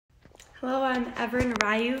Hello, I'm Evren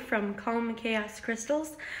Ryu from Calm Chaos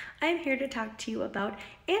Crystals. I'm here to talk to you about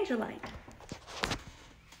Angelite.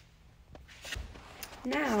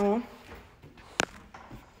 Now,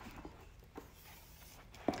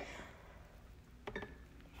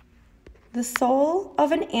 the soul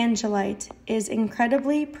of an Angelite is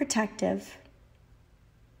incredibly protective.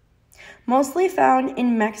 Mostly found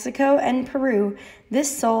in Mexico and Peru,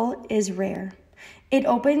 this soul is rare. It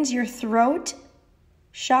opens your throat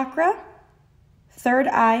chakra, third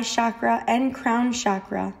eye chakra, and crown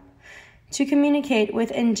chakra to communicate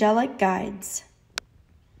with angelic guides.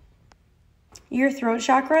 Your throat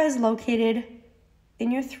chakra is located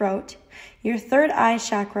in your throat. Your third eye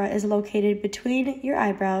chakra is located between your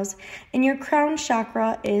eyebrows, and your crown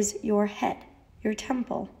chakra is your head, your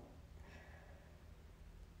temple.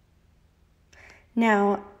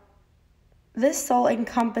 Now, this soul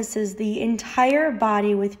encompasses the entire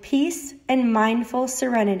body with peace and mindful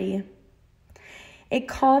serenity. It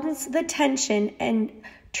calms the tension and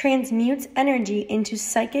transmutes energy into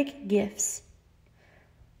psychic gifts.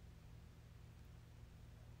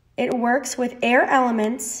 It works with air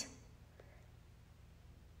elements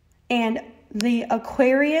and the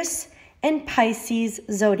Aquarius and Pisces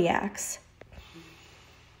zodiacs.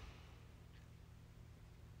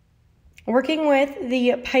 Working with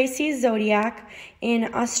the Pisces zodiac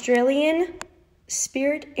in Australian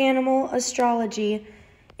spirit animal astrology,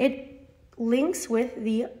 it links with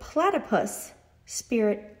the platypus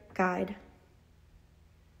spirit guide.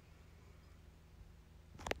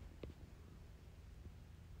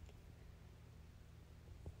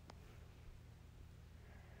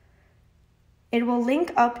 It will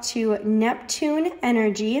link up to Neptune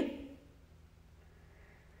energy.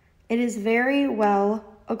 It is very well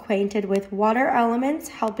acquainted with water elements,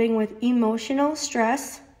 helping with emotional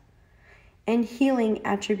stress and healing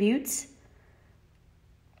attributes.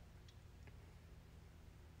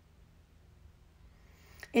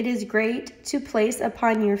 It is great to place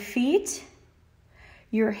upon your feet,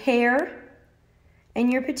 your hair,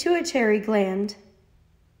 and your pituitary gland.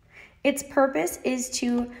 Its purpose is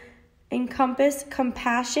to encompass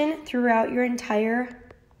compassion throughout your entire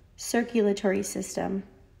circulatory system.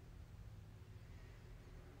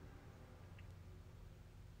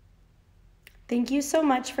 Thank you so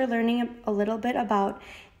much for learning a little bit about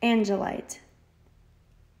Angelite.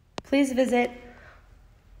 Please visit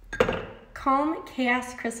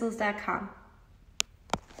calmchaoscrystals.com.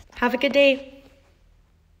 Have a good day.